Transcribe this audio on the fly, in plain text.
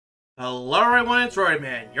Hello everyone, it's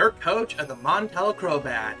Royman, your coach of the Montello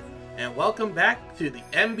Crobats, and welcome back to the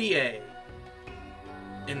NBA.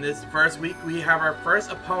 In this first week, we have our first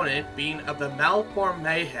opponent being of the Malformed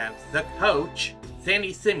Mayhem, the coach,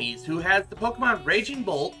 SandySimis, who has the Pokemon Raging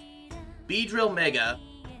Bolt, Beedrill Mega,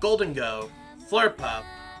 Golden Go, Slurpuff,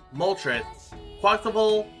 Moltres,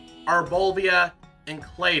 Quaxaval, Arbolvia, and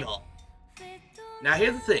Claydol. Now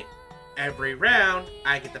here's the thing, every round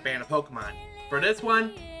I get to ban a Pokemon. For this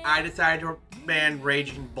one, I decided to ban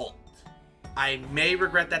Raging Bolt. I may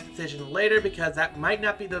regret that decision later because that might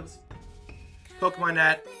not be the Pokemon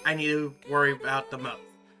that I need to worry about the most.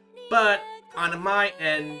 But on my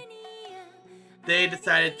end, they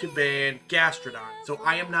decided to ban Gastrodon, so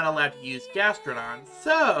I am not allowed to use Gastrodon.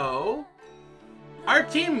 So, our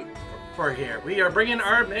team for here, we are bringing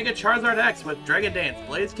our Mega Charizard X with Dragon Dance,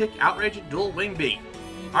 Blaze Kick, Outrage, and Dual Wing Beat.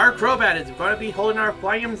 Our Crobat is going to be holding our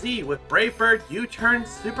Flying Z with Brave Bird, U-Turn,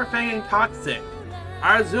 Super Fang, and Toxic.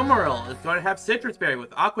 Our Azumarill is going to have Citrus Berry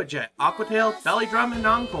with Aqua Jet, Aqua Tail, Belly Drum, and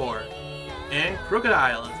Encore. And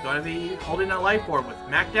Crocodile is going to be holding a Life Orb with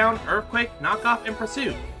Smackdown, Earthquake, Knockoff, and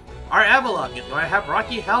Pursuit. Our Avalok is going to have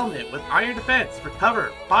Rocky Helmet with Iron Defense,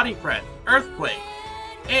 Recover, Body Press, Earthquake.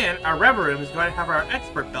 And our Reverum is going to have our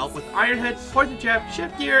Expert Belt with Iron Head, Poison Jab,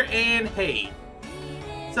 Shift Gear, and Haze.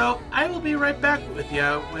 So, I will be right back with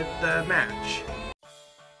you with the match.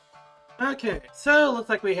 Okay, so looks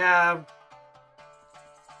like we have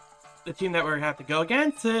the team that we're going to have to go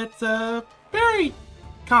against. It's a very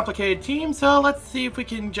complicated team, so let's see if we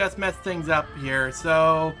can just mess things up here.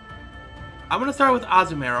 So, I'm going to start with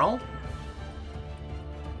Azumarill.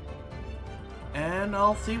 And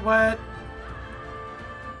I'll see what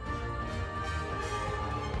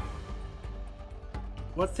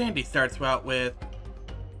Sandy starts out with.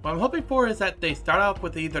 What I'm hoping for is that they start off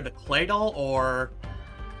with either the Claydol or...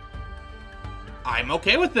 I'm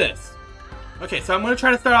okay with this! Okay, so I'm going to try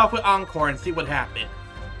to start off with Encore and see what happens.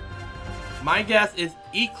 My guess is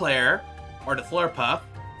Eclair, or the Slurpuff,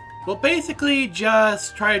 will basically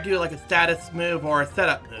just try to do like a status move or a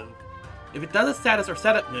setup move. If it does a status or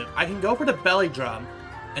setup move, I can go for the Belly Drum,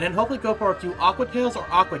 and then hopefully go for a few Aqua Tails or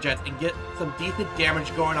Aqua Jets and get some decent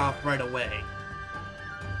damage going off right away.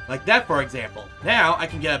 Like that, for example. Now, I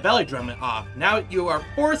can get a Belly Drum off. Now, you are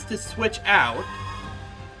forced to switch out.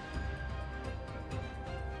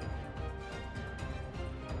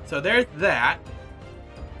 So, there's that.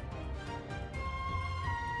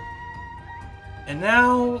 And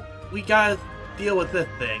now, we gotta deal with this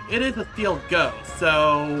thing. It is a Steel Ghost,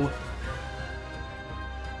 so...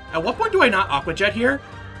 At what point do I not Aqua Jet here?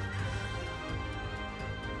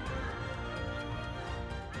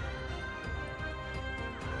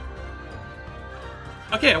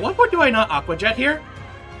 Okay, at what point do I not Aqua Jet here?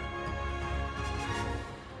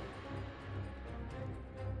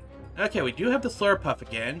 Okay, we do have the Slurpuff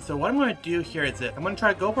again, so what I'm going to do here is this. I'm going to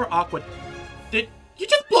try to go for Aqua... Did you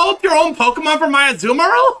just blow up your own Pokemon for my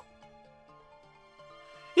Azumarill?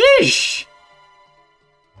 Eesh!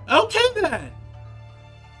 Okay then!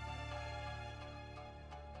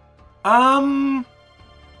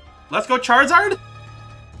 Let's go Charizard?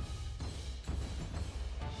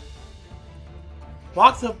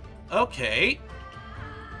 Blocks of... Okay.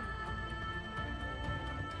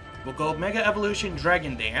 We'll go Mega Evolution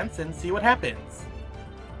Dragon Dance and see what happens.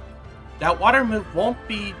 That water move won't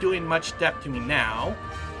be doing much depth to me now.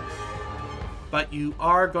 But you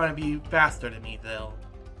are going to be faster than me, though.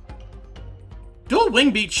 Dual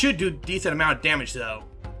Wing Beat should do a decent amount of damage, though.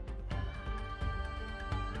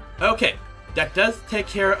 Okay. That does take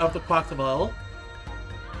care of the Quaxaval.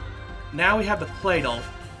 Now we have the Claydol.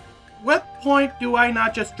 What point do I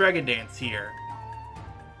not just Dragon Dance here?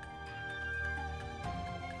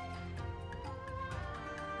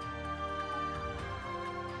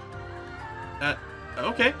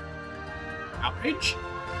 Okay. Outrage?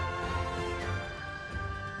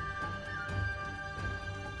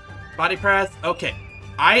 Body Press? Okay.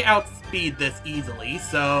 I outspeed this easily,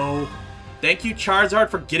 so... Thank you, Charizard,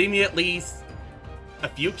 for getting me at least a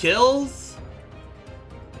few kills.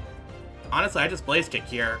 Honestly, I just Blaze Kick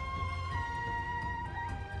here.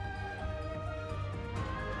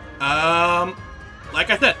 Like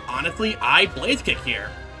I said, honestly, I Blaze Kick here.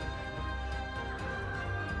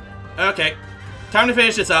 Okay, time to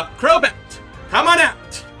finish this up. Crobat, come on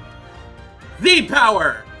out!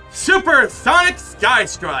 Z-Power, Super Sonic Sky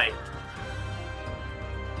Strike.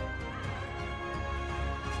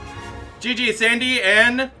 GG, Sandy,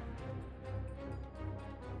 and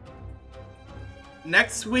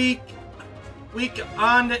next week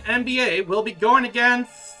on the NBA, we'll be going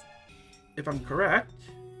against, if I'm correct,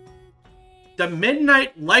 the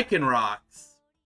Midnight Lycanrocs.